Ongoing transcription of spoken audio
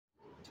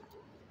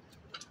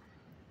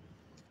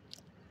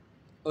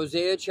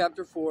Hosea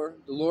chapter 4,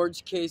 the Lord's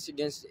case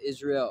against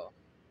Israel,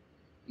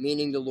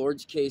 meaning the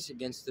Lord's case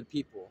against the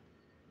people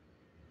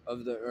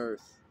of the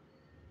earth.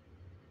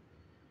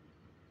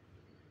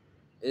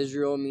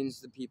 Israel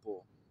means the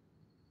people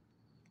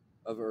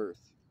of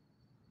earth.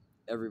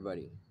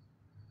 Everybody.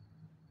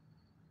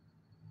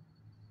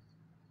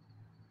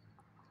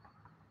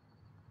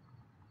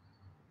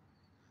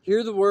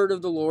 Hear the word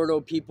of the Lord,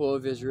 O people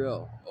of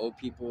Israel, O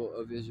people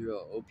of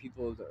Israel, O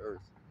people of the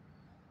earth.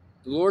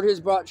 The Lord has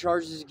brought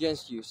charges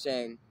against you,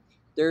 saying,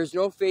 there is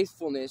no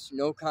faithfulness,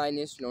 no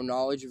kindness, no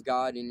knowledge of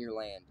God in your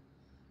land.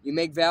 You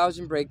make vows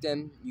and break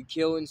them, you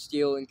kill and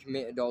steal and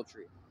commit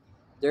adultery.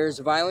 There is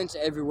violence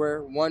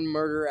everywhere, one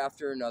murder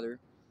after another.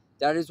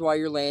 That is why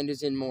your land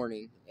is in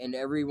mourning, and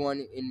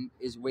everyone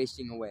is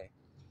wasting away.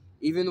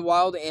 Even the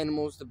wild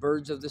animals, the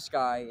birds of the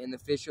sky, and the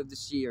fish of the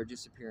sea are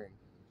disappearing.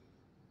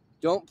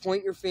 Don't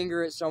point your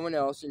finger at someone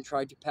else and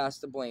try to pass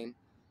the blame.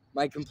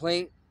 My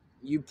complaint,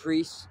 you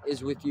priests,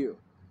 is with you.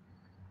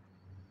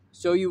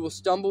 So you will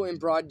stumble in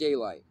broad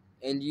daylight,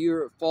 and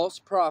your false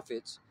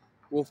prophets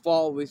will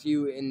fall with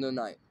you in the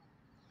night.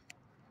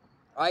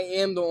 I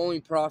am the only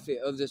prophet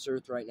of this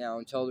earth right now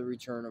until the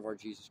return of our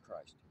Jesus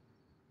Christ.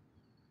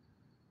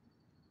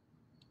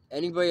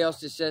 Anybody else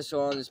that says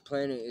so on this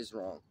planet is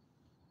wrong.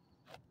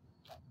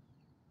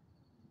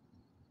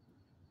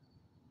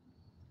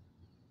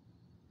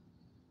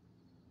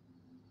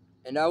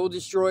 And I will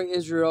destroy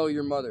Israel,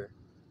 your mother.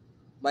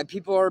 My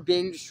people are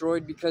being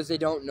destroyed because they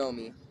don't know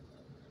me.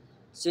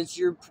 Since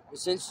you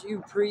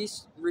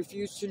priests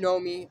refuse to know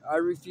me, I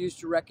refuse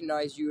to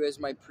recognize you as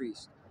my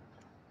priest.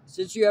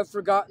 Since you have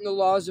forgotten the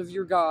laws of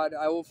your God,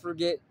 I will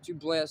forget to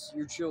bless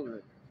your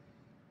children.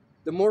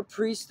 The more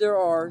priests there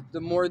are, the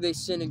more they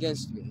sin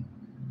against me.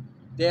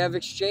 They have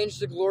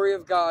exchanged the glory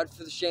of God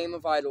for the shame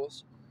of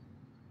idols.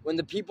 When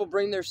the people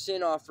bring their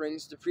sin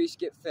offerings, the priests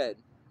get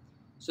fed.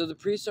 So the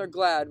priests are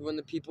glad when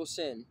the people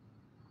sin.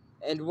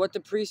 And what the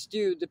priests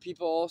do, the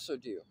people also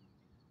do.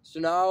 So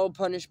now I will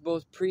punish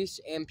both priests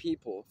and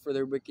people for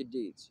their wicked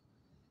deeds.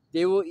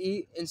 They will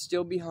eat and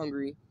still be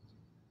hungry.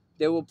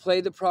 They will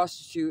play the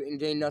prostitute and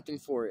gain nothing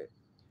for it.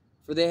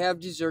 For they have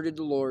deserted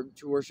the Lord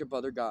to worship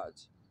other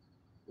gods.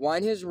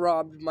 Wine has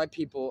robbed my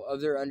people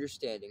of their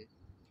understanding.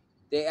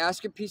 They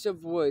ask a piece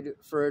of wood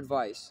for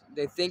advice.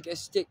 They think a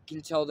stick can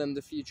tell them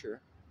the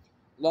future.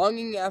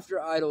 Longing after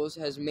idols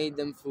has made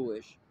them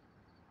foolish.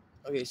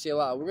 Okay, say it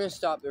loud. We're going to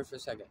stop there for a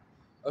second.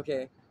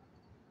 Okay.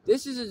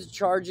 This is a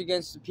charge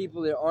against the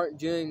people that aren't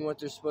doing what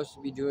they're supposed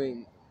to be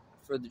doing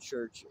for the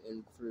church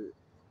and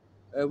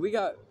for. We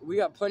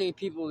got plenty of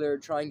people that are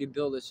trying to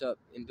build us up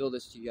and build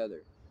us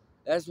together.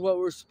 That's what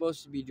we're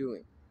supposed to be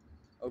doing.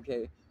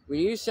 Okay, we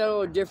need to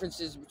settle the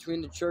differences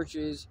between the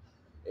churches.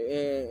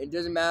 It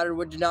doesn't matter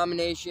what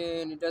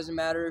denomination. It doesn't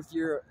matter if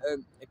you're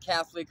a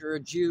Catholic or a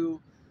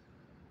Jew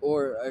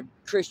or a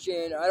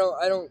Christian. I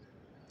don't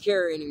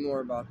care anymore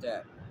about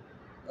that.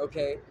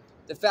 Okay.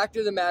 The fact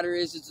of the matter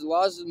is the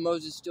laws of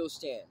Moses still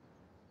stand.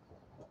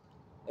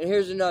 And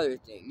here's another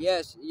thing.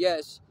 Yes,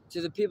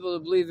 to the people who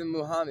believe in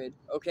Muhammad.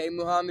 Okay,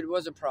 Muhammad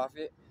was a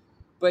prophet.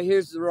 But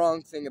here's the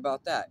wrong thing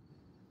about that.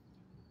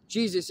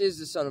 Jesus is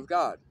the Son of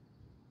God.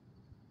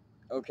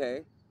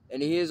 Okay?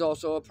 And he is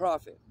also a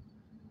prophet.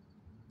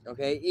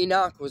 Okay?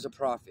 Enoch was a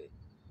prophet.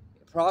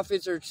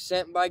 Prophets are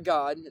sent by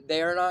God.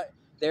 They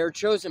are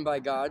chosen by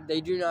God. They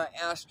do not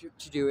ask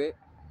to do it.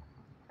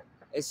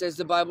 It says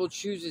the Bible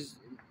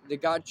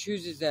that God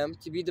chooses them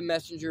to be the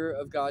messenger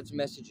of God's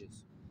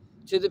messages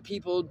to the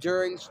people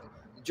during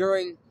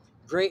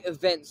great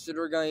events that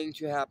are going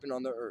to happen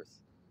on the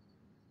earth.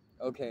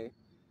 Okay,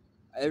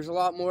 there's a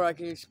lot more I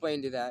can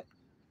explain to that,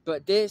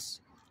 but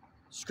this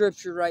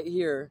scripture right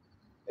here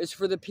is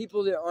for the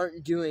people that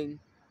aren't doing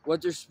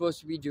what they're supposed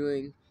to be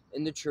doing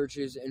in the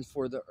churches and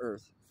for the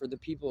earth, for the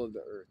people of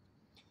the earth.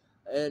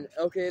 And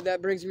okay,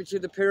 that brings me to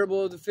the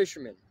parable of the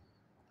fisherman.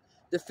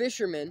 The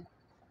fisherman,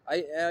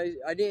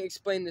 I didn't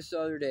explain this the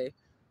other day.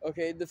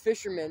 Okay, the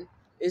fisherman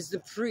is the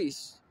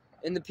priest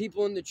and the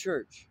people in the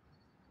church.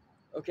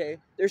 Okay,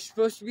 they're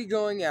supposed to be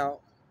going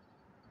out,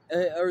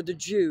 or the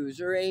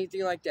Jews, or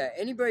anything like that.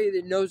 Anybody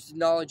that knows the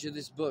knowledge of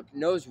this book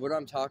knows what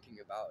I'm talking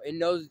about and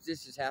knows that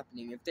this is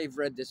happening if they've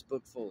read this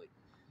book fully.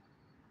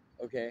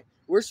 Okay,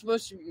 we're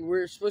supposed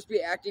to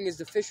be acting as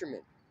the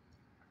fishermen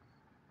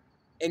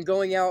and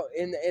going out,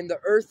 and the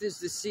earth is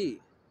the sea.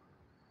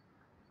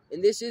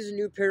 And this is a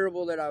new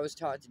parable that I was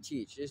taught to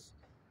teach.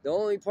 The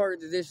only part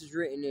that this is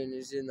written in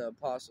is in the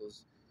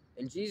apostles,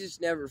 and Jesus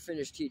never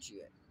finished teaching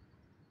it.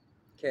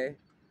 Okay?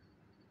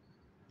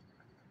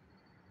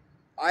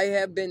 I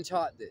have been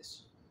taught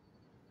this.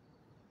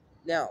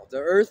 Now, the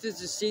earth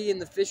is the sea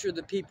and the fish are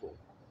the people.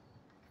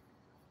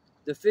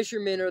 The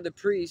fishermen are the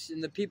priests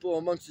and the people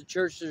amongst the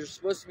church that are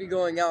supposed to be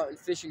going out and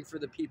fishing for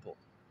the people.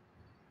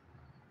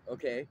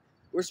 Okay?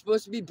 We're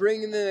supposed to be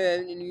bringing them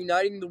in and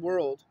uniting the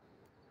world,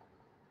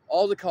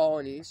 all the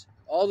colonies,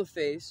 all the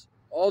faiths,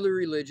 all the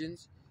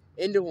religions,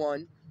 into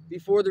one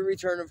before the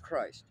return of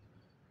Christ.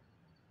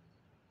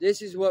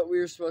 This is what we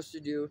are supposed to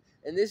do,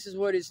 and this is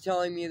what it's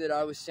telling me that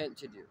I was sent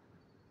to do.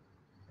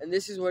 And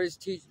this is what it's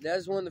teaching. That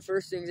is one of the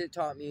first things it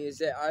taught me, is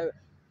that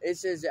it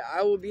says that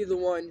I will be the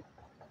one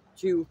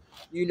to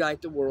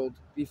unite the world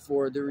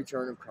before the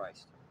return of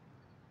Christ.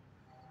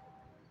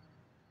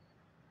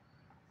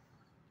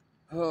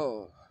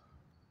 Oh.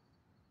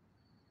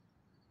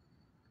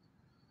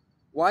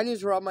 Wine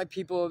has robbed my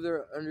people of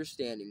their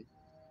understanding.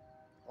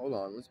 Hold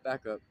on, let's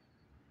back up.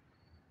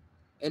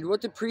 And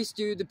what the priests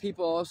do, the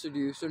people also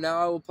do. So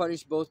now I will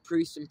punish both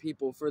priests and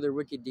people for their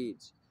wicked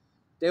deeds.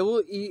 They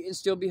will eat and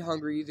still be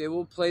hungry. They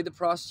will play the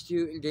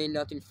prostitute and gain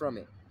nothing from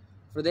it.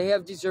 For they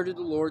have deserted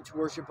the Lord to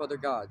worship other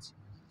gods.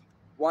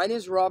 Wine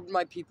has robbed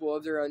my people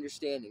of their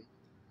understanding.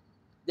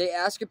 They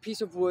ask a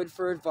piece of wood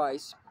for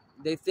advice.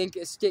 They think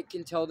a stick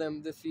can tell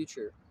them the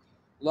future.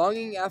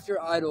 Longing after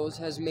idols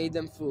has made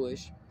them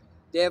foolish.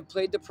 They have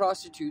played the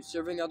prostitute,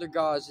 serving other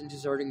gods and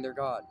deserting their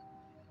God.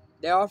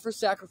 They offer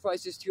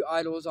sacrifices to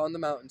idols on the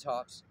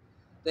mountaintops.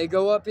 They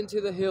go up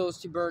into the hills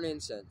to burn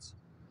incense.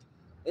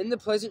 In the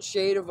pleasant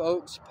shade of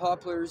oaks,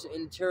 poplars,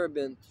 and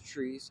terebinth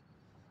trees,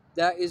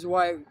 that is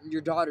why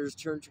your daughters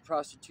turn to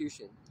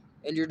prostitution,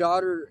 and your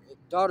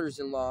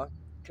daughters-in-law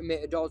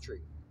commit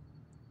adultery.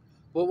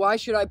 But why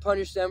should I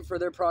punish them for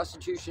their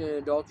prostitution and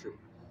adultery?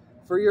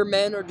 For your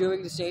men are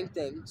doing the same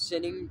thing,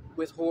 sitting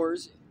with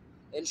whores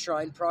and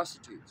shrine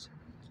prostitutes.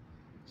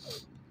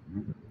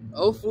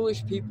 O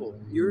foolish people,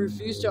 you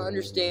refuse to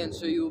understand,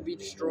 so you will be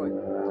destroyed.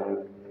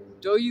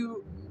 Though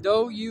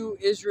you,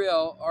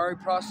 Israel, are a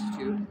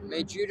prostitute,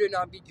 may Judah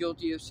not be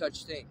guilty of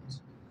such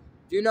things.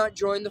 Do not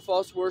join the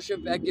false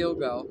worship at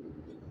Gilgal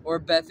or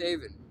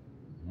Beth-aven,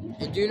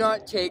 and do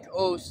not take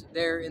oaths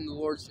there in the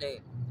Lord's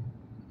name.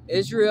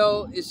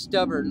 Israel is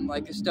stubborn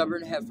like a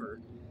stubborn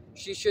heifer.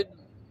 So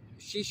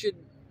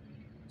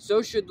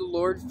should the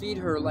Lord feed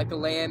her like a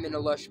lamb in a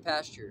lush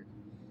pasture.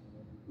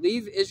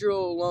 Leave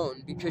Israel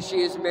alone, because she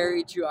is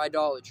married to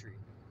idolatry.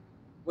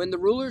 When the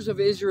rulers of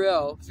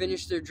Israel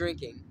finish their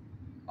drinking,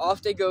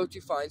 off they go to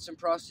find some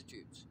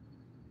prostitutes.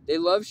 They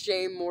love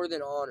shame more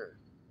than honor.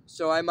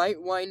 So a mighty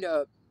wind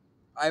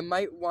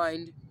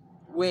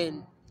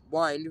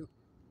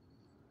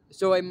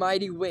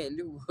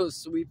will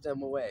sweep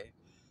them away.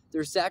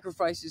 Their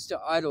sacrifices to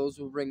idols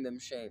will bring them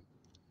shame.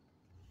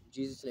 In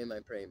Jesus' name I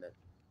pray, amen.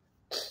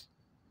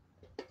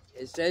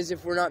 It says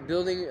if we're not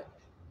building,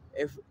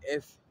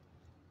 if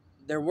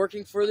they're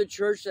working for the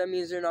church, that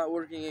means they're not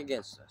working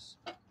against us.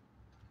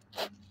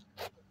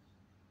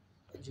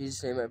 In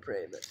Jesus' name I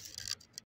pray, amen.